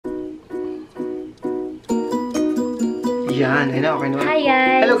Yan, ayun na, okay naman. Hi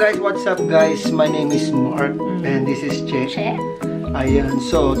guys! Hello guys, what's up guys? My name is Mark and this is Che. Ayan,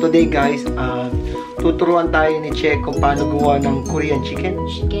 so today guys, tuturuan tayo ni Che kung paano gumawa ng Korean chicken.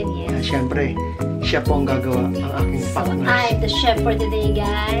 Chicken, yes. Siyempre, siya po ang gagawa, ang aking partner. I'm the chef for today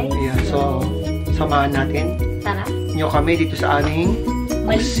guys. Ayan, so samahan natin. Tara. Nyo kami dito sa aming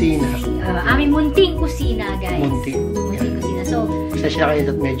kusina. Aming munting kusina guys. Munting kusina. So, pasensya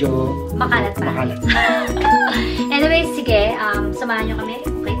kayo at medyo makalat pa. Makalat. Anyway, sige, samahan nyo kami.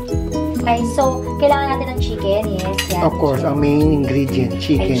 Okay, so, kailangan natin ng chicken. Yes, yan. Of course, ang main ingredient,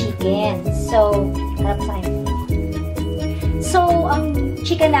 chicken. Ay, chicken. So, harap sa akin. So, ang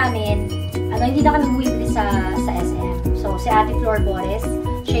chicken namin, hindi na kami bumibili sa SM. So, si Ate Flor Bores,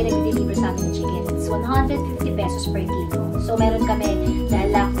 siya yung nag-deliver sa amin ng chicken. It's 150 pesos per kilo. So, meron kami,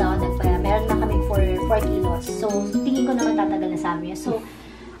 dahil lockdown, meron na kami for 4 kilos. So, tingin ko naman tatagal na sa amin. So,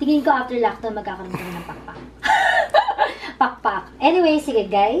 tingin ko after lockdown, magkakaroon kami ng pakpak. Pakpak. Anyway, sige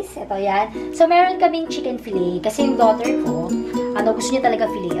guys. Ito yan. So, meron kaming chicken fillet. Kasi yung daughter ko, gusto niya talaga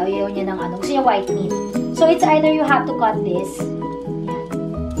fillet. Ayaw niya ng gusto niya white meat. So, it's either you have to cut this. Yan.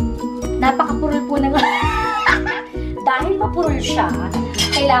 Napakapurol po ng dahil mapurol siya,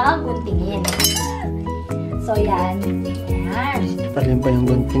 kailangan guntingin. So, yan. Yan. Talim pa yung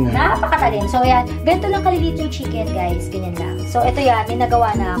gunting ha. Napakatalim. So, yan. Ganito lang kalilit yung chicken, guys. Ganyan lang. So, ito yan. May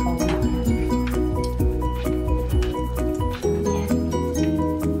nagawa na ako.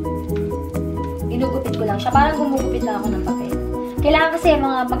 Inugupit ko lang siya. Parang gumugupit lang ako ng papel. Kailangan kasi,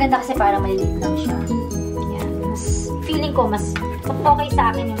 maganda kasi parang maliliit lang siya. Yan. Mas, feeling ko, mas okay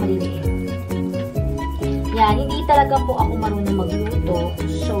sa akin yung maliliit. Yan. Hindi talaga po ako marunong magluto.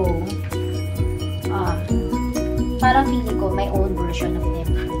 So, parang feeling ko, my own version of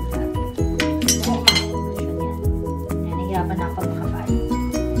everything. Oo, my own version yan. Yan, nahihirapan na ako makapal.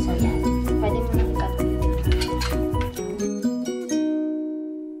 So, yan. Pwede mo nang ikat.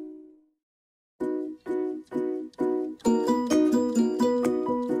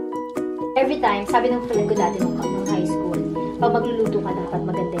 Every time, sabi ng friend ko dati nung high school, pag magluluto ka, dapat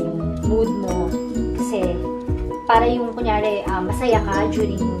maganda yung mood mo. Kasi, para yung, kunyari, masaya ka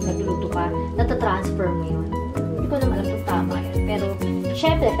during nagluluto ka, natatransfer mo yun. Hindi ko naman alam kung tama yun. Pero,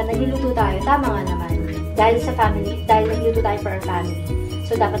 syempre, pag nagluluto tayo, tama nga naman. Dahil sa family, dahil nagluluto tayo for our family.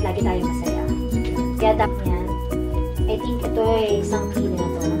 So, dapat lagi tayo masaya. Kaya dapat yan. I think ito ay isang kilo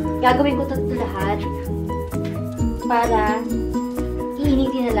na to. Gagawin ko ito lahat para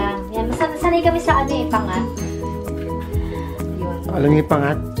iinitin na lang. Yan, sanay kami sa pangat. Yun. Alam niyo yung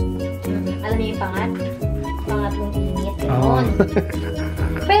pangat? Alam niyo yung pangat? Pangat mong init. Ganoon.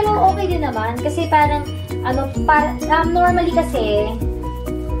 Pero okay din naman. Kasi parang, normally kasi,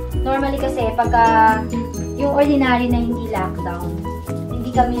 pagka yung ordinary na hindi lockdown,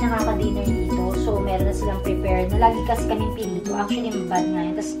 hindi kami nakaka-dinner dito. So, meron na silang prepared. Na lagi kasi kaming pilito. Actually, bad nga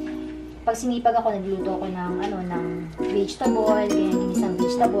yun. Tapos, pag sinipag ako, nagluto ako ng vegetable, ganyan, yung isang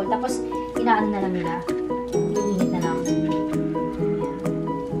vegetable. Tapos, inaano na lang nila. Iinit na lang. Ayan.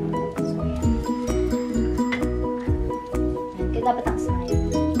 So, ayan. Ayan. Kaya dapat ang smile.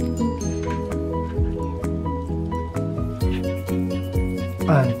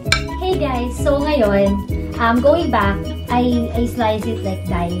 Hey guys! So, ngayon, going back, I slice it like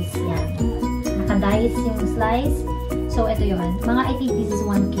dice. Yan. Naka-dice yung slice. So, ito yun. I think this is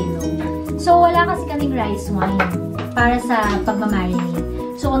 1 kilo. So, wala kasi kaming rice wine para sa pagmamarinate.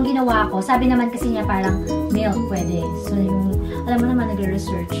 So, ang ginawa ko, sabi naman kasi niya parang milk pwede. So, yung, alam mo naman,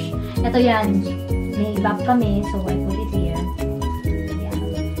 nagre-research. Ito yan. May ibab kami. So, I put it here. Ayan.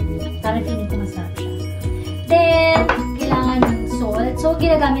 Parang feeling ko masarap siya. Then, kailangan ng salt. So,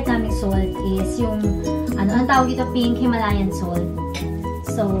 ginagamit namin salt is yung, ang tawag ito, pink Himalayan salt.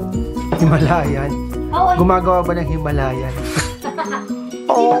 So, Himalayan? Oo. Gumagawa ba ng Himalayan?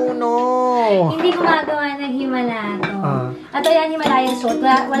 Oh no! Hindi gumagawa ng Himalato. At ayan, Himalayan salt.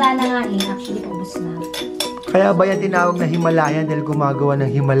 Wala na nga eh. Actually, ubos na. Kaya ba yan tinawag na Himalayan dahil gumagawa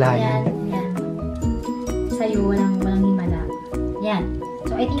ng Himalayan? Yan. Sa'yo, walang Himala. Yan.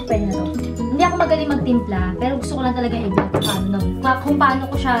 So, I think pwede na to. Hindi ako magaling magtimpla, pero gusto ko lang talaga i-vlog kung paano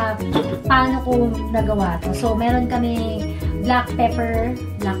ko nagawa to. So, meron kami black pepper,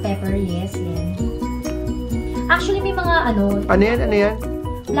 yes, yan. Actually, may mga Ano yan?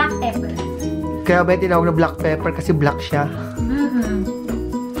 Black pepper. Kaya ba yung tinawag na black pepper? Kasi black siya.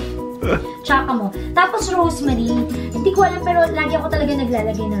 Tsaka mo. Tapos, rosemary. Hindi ko alam, pero lagi ako talaga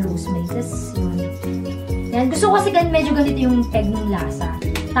naglalagay ng rosemary. Tapos, yun. Yan. Gusto ko kasi medyo ganito yung peg ng lasa.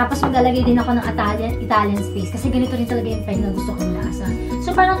 Tapos, maglalagay din ako ng Italian spice. Kasi ganito rin talaga yung peg na gusto kong lasa.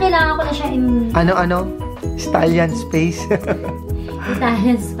 So, parang kailangan ko na siya Italian space?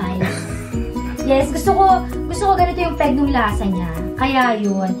 Italian spice. Yes, gusto gusto ko ganito yung peg ng lasa niya. Kaya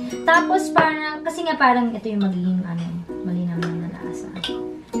yun. Tapos parang, kasi nga parang ito yung magiging malinaw na lasa.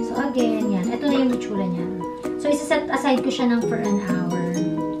 So again, yan. Ito na yung itsura niya. So isa-set aside ko siya ng for an hour.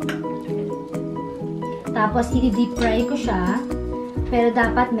 Tapos i-deep fry ko siya. Pero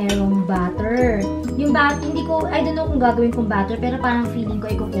dapat merong butter. Yung butter, hindi ko, I don't know kung gagawin kong butter, pero parang feeling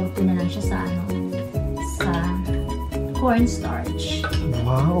ko i-coat na lang siya sa sa cornstarch.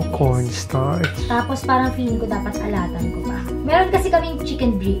 Wow, cornstarch. Tapos parang feeling ko dapat alatan ko pa. Meron kasi kaming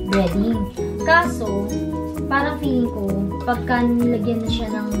chicken breading. Kaso, parang feeling ko, pagka nilagyan na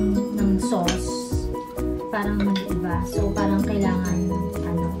siya ng sauce, parang mag-iba. So, parang kailangan,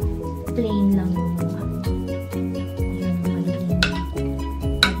 plain lang yung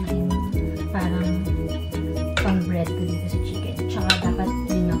ko dito sa chicken. Tsaka dapat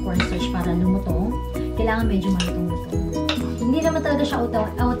yun nga, cornstarch para lumutong. Kailangan medyo malutong-lutong. Hindi naman talaga siya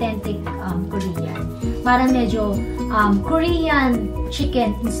authentic Korean. Parang medyo Korean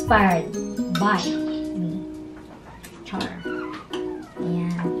chicken inspired by me. Char.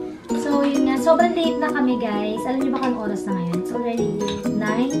 Ayan. So, yun nga. Sobrang late na kami, guys. Alam niyo ba kung oras na ngayon? It's already 9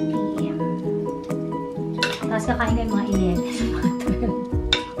 p.m. Tapos kakain kayo mga 11.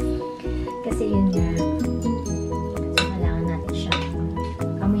 Kasi yun nga.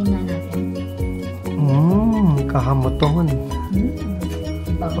 Kahamoton.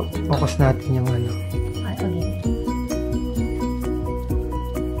 Focus natin yung ano. Ay, okay.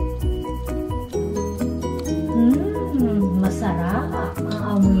 Masarap.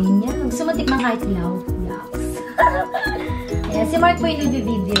 Ang amoy niya. Gusto mo tikman kahit ilaw? Yucks. Ayan, si Mark po yung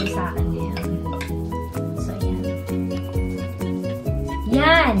nag-video sa akin ngayon. So, ayan.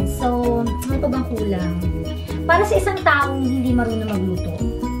 Yan. So, ano pa bang kulang? Para sa isang taong hindi marunong magluto,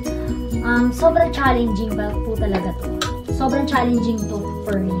 sobrang challenging po talaga to. Sobrang challenging to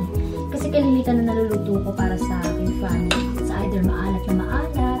for me. Kasi kalimitan na naluluto ko para sa aking family. Sa either maalat na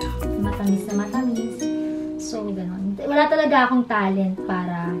maalat, matamis na matamis. So, gano'n. Wala talaga akong talent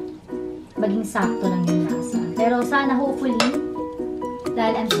para maging sakto lang yung lasa. Pero sana hopefully,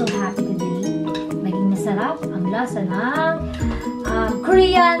 dahil I'm so happy today, maging masarap ang lasa ng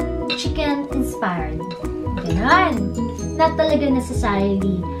Korean chicken inspired. Gano'n. Not talaga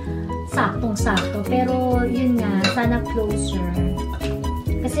necessarily saktong-sakto. Pero, yun nga, sana closer.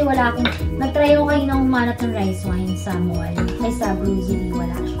 Kasi wala akong, nag-try ako kayo na humanap ng rice wine sa mall. Ay, sa grocery,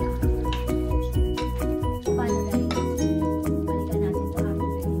 wala siya. So, paano guys? Balikan natin ito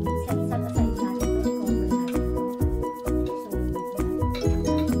after. Set aside natin ito. I-cover natin ito. So,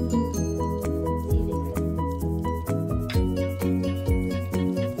 see you later.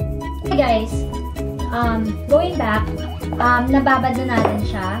 Hey guys, going back, nababad na natin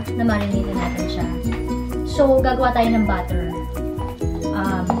siya, na-marinate na natin siya. So, gagawa tayo ng butter.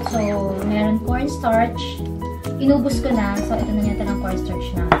 So, meron cornstarch. Inubos ko na. So, ito na natin ang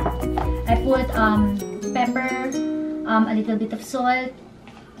cornstarch na. I put pepper, a little bit of salt,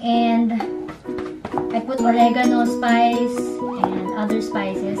 and I put oregano spice, and other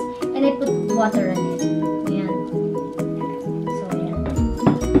spices, and I put water on it. Ayan. So, ayan.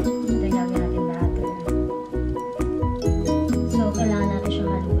 Ito yung gagawin natin butter. So, kailangan natin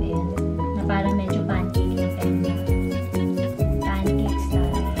siyang haluin na parang medyo pancake yung tenga. Pancake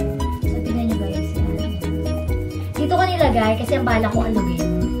style. So, tingnan nyo guys yan. Dito ko nilagay kasi ang bala ko alugin.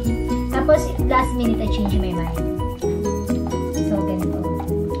 Tapos, last minute I change my mind. So, ganito.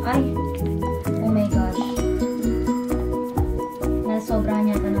 Ay! Oh my gosh.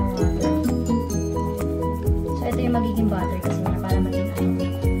 Nasobrahan yata ng water. So, ito yung magiging butter kasi na para maging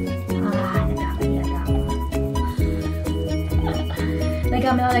nagkakaliata ako.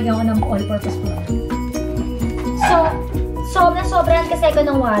 Nagkamalagyan ko ng all-purpose flour. So, sobrahan kasi ako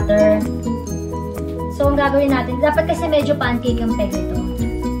ng water. So, ang gagawin natin, dapat kasi medyo pancake ang peg nito.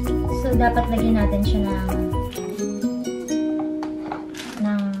 So, dapat lagyan natin siya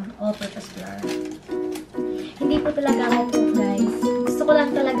ng all-purpose flour. Hindi po talaga ako proof, guys. Gusto ko lang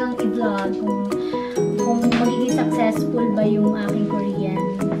talagang i-vlog kung magiging successful ba yung aking Korean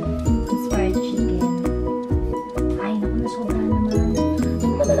inspired chicken. Ay, naku, nasobra naman.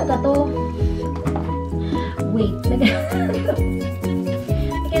 Ano ba talaga to? Wait, lagyan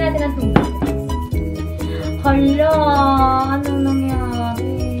natin ang tubig. Hala! Anong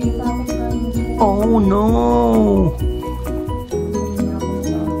nangyari? Bakit ganito? Oh no!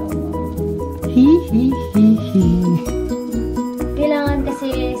 Hi. Kailangan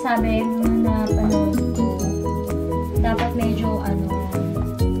kasi sabi na panood ko, dapat medyo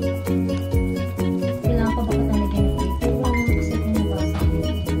kailangan pa bakit ang lagyan ng cake? Pero kasi kung nabasa.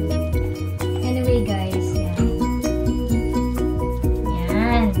 Anyway guys,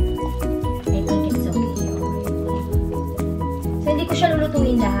 yan. I think it's okay. ko siya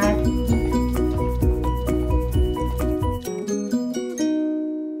lulutuin lahat.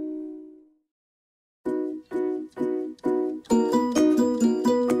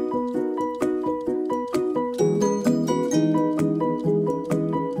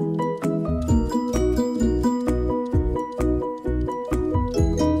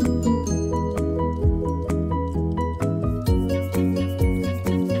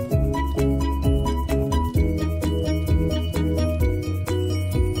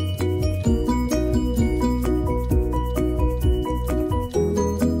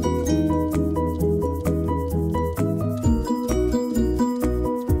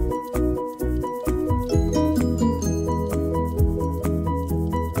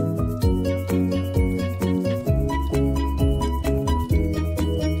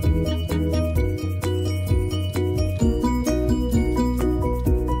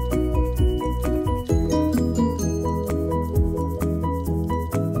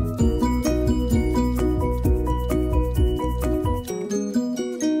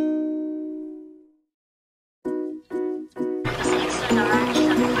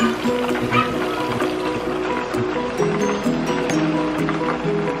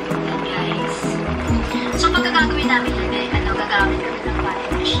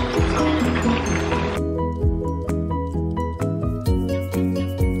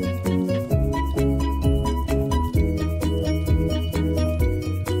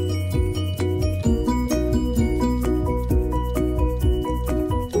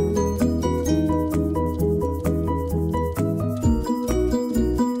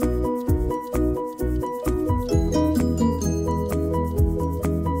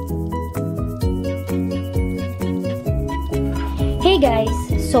 Hey guys,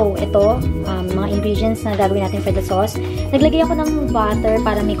 so ito, mga ingredients na gagawin natin for the sauce. Naglagay ako ng butter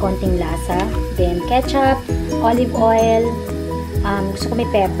para may konting lasa. Then ketchup, olive oil, gusto ko may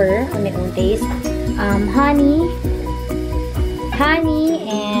pepper on my own taste. Honey,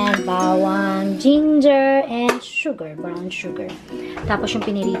 and bawang, ginger, and sugar, brown sugar. Tapos yung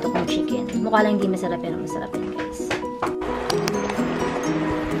pinirito kong chicken. Mukha lang hindi masarap pero masarap yan guys.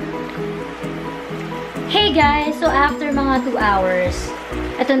 Hey guys! So, after mga 2 hours,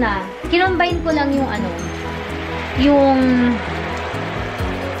 eto na. Kinombine ko lang yung yung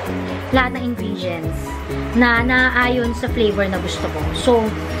lahat ng ingredients na naaayon sa flavor na gusto ko. So,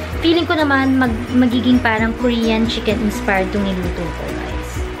 feeling ko naman magiging parang Korean chicken inspired itong niluto ko,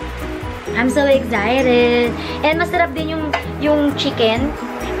 guys. I'm so excited! And masarap din yung chicken.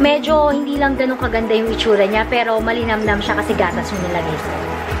 Medyo hindi lang ganun kaganda yung itsura niya, pero malinamnam siya kasi gatas yung nilagay ko.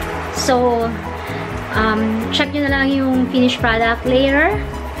 So, check nyo na lang yung finished product later.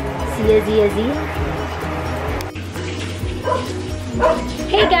 See ya.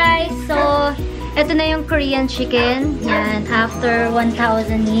 Hey guys! So, ito na yung Korean chicken. Yan, after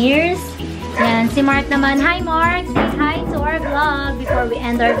 1,000 years. Yan, si Mark naman. Hi Mark! Say hi to our vlog before we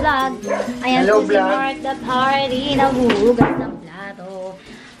end our vlog. Ayan, hello, si Mark the party. Nahuhugas ng plato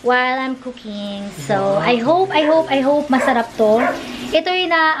while I'm cooking. So, I hope masarap to. Ito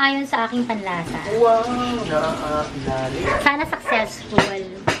yung naaayon sa aking panlasa. Wow! Naaalala. Sana successful.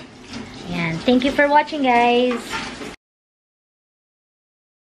 Ayan. Thank you for watching, guys.